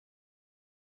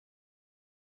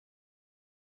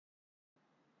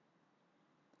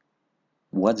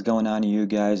What's going on, you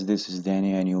guys? This is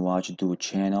Danny and you watch Do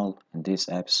channel. In this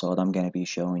episode I'm gonna be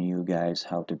showing you guys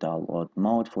how to download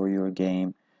mod for your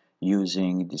game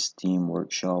using the Steam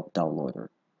Workshop downloader.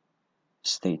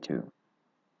 Stay tuned.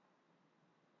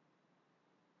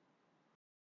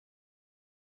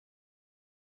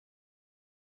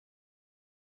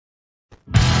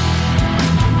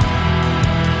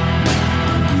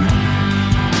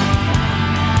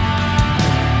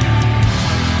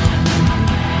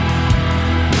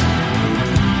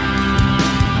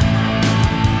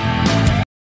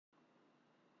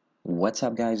 What's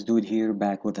up guys, Dude here,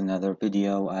 back with another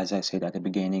video. As I said at the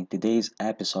beginning, today's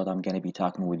episode I'm gonna be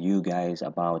talking with you guys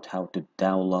about how to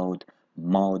download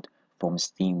mod from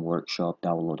Steam Workshop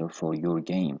downloader for your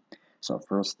game. So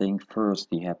first thing first,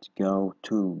 you have to go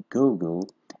to Google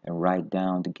and write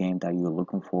down the game that you're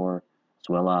looking for, as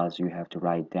well as you have to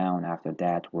write down after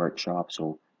that Workshop.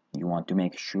 So you want to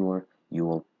make sure you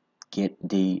will get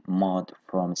the mod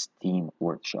from Steam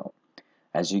Workshop.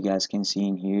 As you guys can see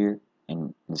in here,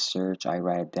 in the search I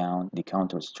write down the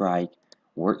Counter-Strike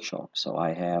Workshop. So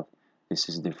I have, this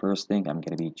is the first thing. I'm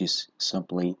gonna be just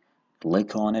simply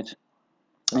click on it,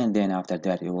 and then after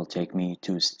that it will take me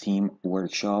to Steam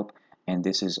Workshop, and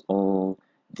this is all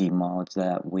the mods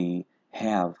that we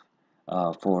have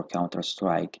for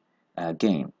Counter-Strike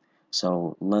game.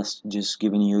 So let's just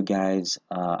giving you guys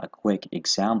a quick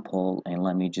example, and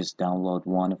let me just download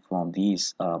one from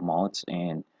these mods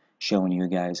and showing you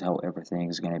guys how everything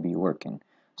is going to be working.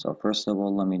 So first of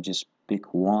all, let me just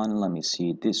pick one. Let me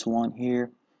see this one here.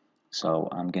 So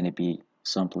I'm going to be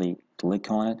simply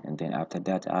click on it, and then after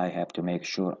that I have to make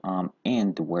sure I'm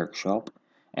in the workshop,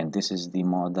 and this is the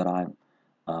mod that I'm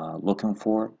looking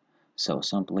for. So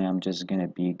simply I'm just gonna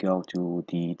be go to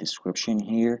the description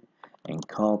here and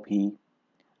copy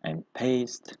and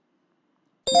paste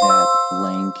that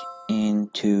link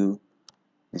into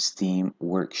the Steam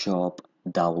Workshop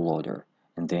downloader,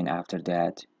 and then after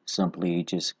that simply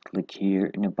just click here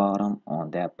in the bottom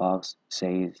on that box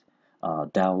says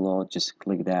download. Just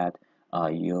click that.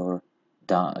 Your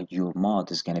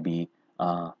mod is gonna be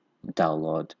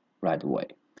download right away.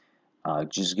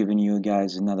 Just giving you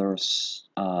guys another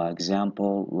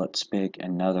example. Let's pick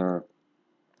another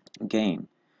game.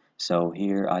 So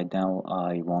here I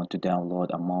want to download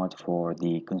a mod for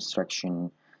the Construction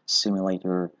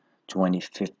Simulator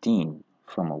 2015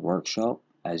 from a workshop.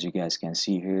 As you guys can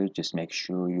see here, just make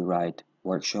sure you write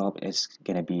workshop. It's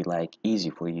gonna be like easy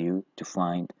for you to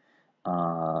find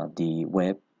the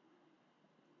web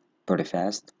pretty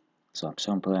fast. So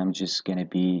I'm just gonna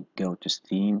be go to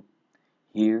Steam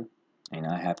here, and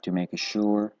I have to make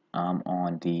sure I'm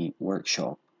on the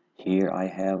workshop. Here I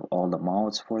have all the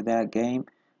mods for that game.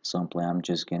 Simply I'm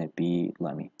just gonna be,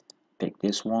 let me pick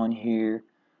this one here,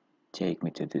 take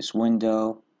me to this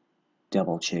window,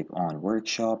 double check on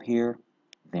workshop here,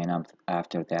 then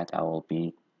after that I will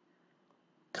be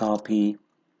copy,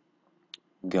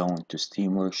 going to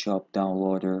Steam Workshop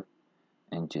downloader,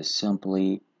 and just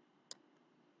simply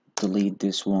delete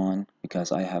this one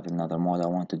because I have another mod I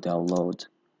want to download,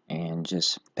 and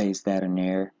just paste that in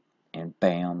there, and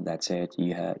bam, that's it.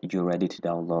 You're ready to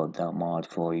download that mod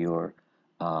for your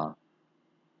uh,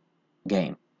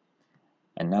 game.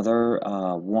 Another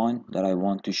one that I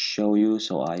want to show you,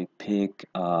 so I pick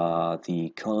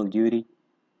the Call of Duty,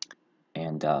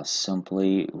 and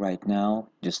simply right now,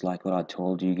 just like what I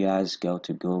told you guys, go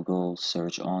to Google,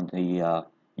 search on the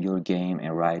your game,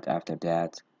 and right after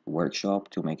that workshop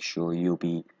to make sure you'll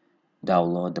be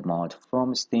download the mod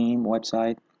from Steam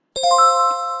website.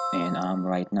 And I'm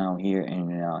right now here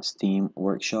in Steam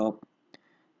Workshop.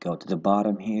 Go to the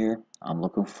bottom here. I'm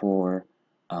looking for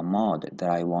a mod that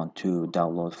I want to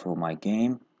download for my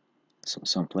game. So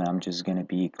simply I'm just gonna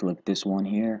be click this one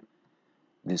here.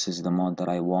 This is the mod that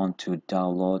I want to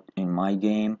download in my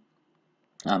game.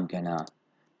 I'm gonna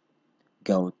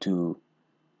go to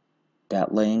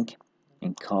that link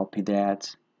and copy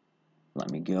that. Let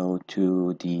me go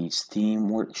to the Steam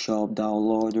Workshop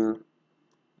downloader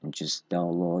and just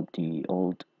download the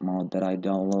old mod that I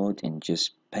download and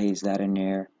just paste that in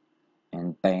there,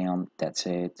 and bam, that's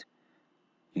it.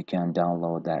 You can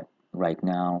download that right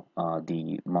now,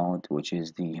 the mod which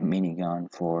is the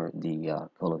minigun for the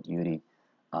Call of Duty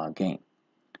game.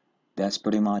 That's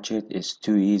pretty much it. It's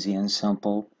too easy and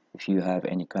simple. If you have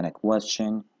any kind of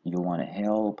question, you want to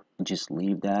help, just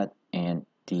leave that in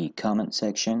the comment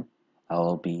section. I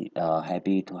will be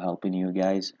happy to helping you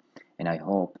guys, and I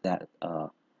hope that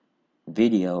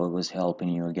video was helping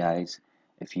you guys.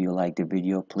 If you like the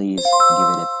video, please give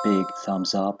it a big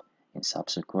thumbs up and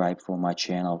subscribe for my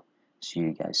channel. See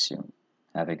you guys soon.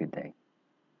 Have a good day.